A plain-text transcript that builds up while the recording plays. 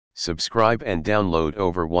Subscribe and download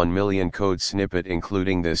over 1 million code snippet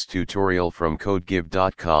including this tutorial from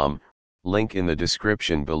codegive.com, link in the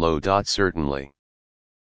description below. Certainly.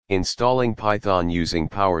 Installing Python using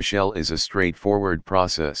PowerShell is a straightforward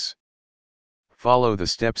process. Follow the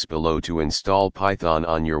steps below to install Python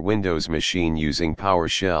on your Windows machine using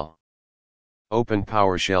PowerShell. Open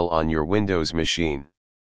PowerShell on your Windows machine.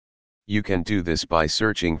 You can do this by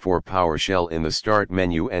searching for PowerShell in the Start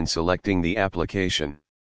menu and selecting the application.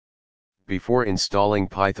 Before installing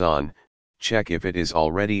Python, check if it is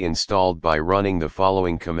already installed by running the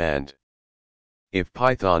following command. If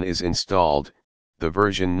Python is installed, the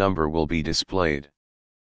version number will be displayed.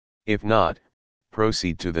 If not,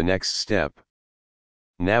 proceed to the next step.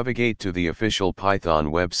 Navigate to the official Python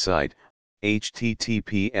website,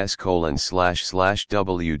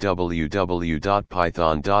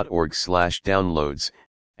 https://www.python.org/downloads,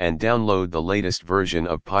 and download the latest version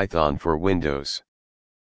of Python for Windows.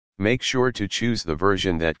 Make sure to choose the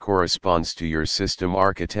version that corresponds to your system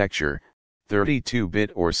architecture,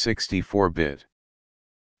 32-bit or 64-bit.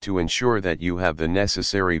 To ensure that you have the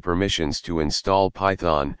necessary permissions to install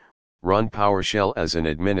Python, run PowerShell as an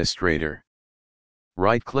administrator.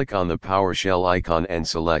 Right-click on the PowerShell icon and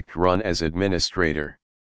select Run as Administrator.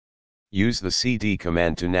 Use the cd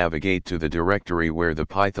command to navigate to the directory where the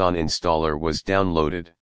Python installer was downloaded.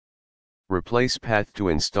 Replace path to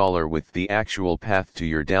installer with the actual path to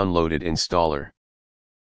your downloaded installer.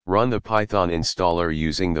 Run the Python installer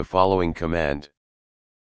using the following command.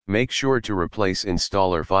 Make sure to replace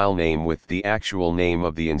installer-filename with the actual name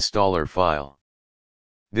of the installer file.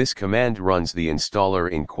 This command runs the installer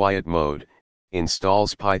in quiet mode,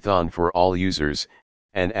 installs Python for all users,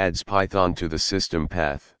 and adds Python to the system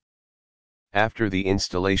path. After the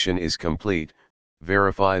installation is complete,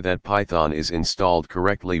 verify that Python is installed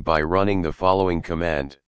correctly by running the following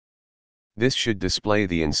command. This should display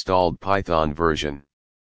the installed Python version.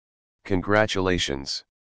 Congratulations!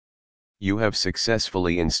 You have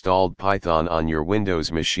successfully installed Python on your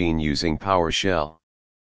Windows machine using PowerShell.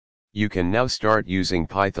 You can now start using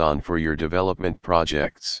Python for your development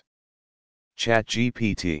projects.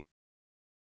 ChatGPT